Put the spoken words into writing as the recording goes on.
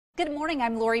Good morning,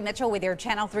 I'm Lori Mitchell with your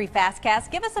Channel 3 FastCast.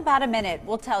 Give us about a minute.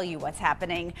 We'll tell you what's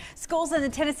happening. Schools in the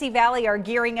Tennessee Valley are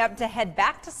gearing up to head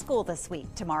back to school this week.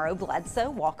 Tomorrow,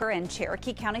 Bledsoe, Walker, and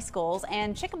Cherokee County schools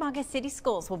and Chickamauga City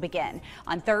schools will begin.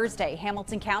 On Thursday,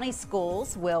 Hamilton County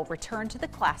schools will return to the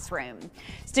classroom.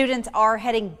 Students are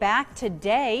heading back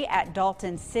today at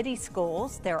Dalton City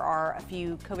schools. There are a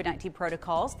few COVID-19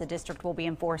 protocols the district will be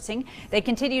enforcing. They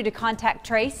continue to contact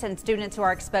trace, and students who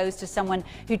are exposed to someone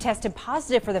who tested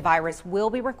positive for the virus will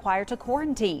be required to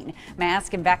quarantine.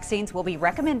 Masks and vaccines will be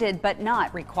recommended but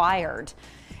not required.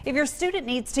 If your student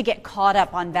needs to get caught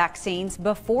up on vaccines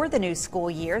before the new school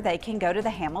year, they can go to the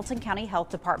Hamilton County Health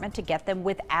Department to get them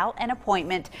without an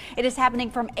appointment. It is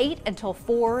happening from 8 until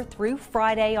 4 through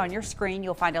Friday. On your screen,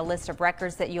 you'll find a list of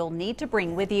records that you'll need to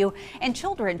bring with you, and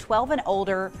children 12 and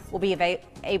older will be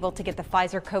able to get the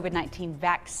Pfizer COVID-19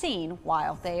 vaccine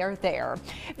while they are there.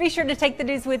 Be sure to take the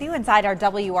news with you inside our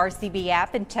WRCB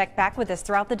app and check back with us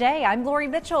throughout the day. I'm Lori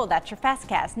Mitchell. That's your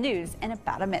FastCast news in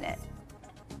about a minute.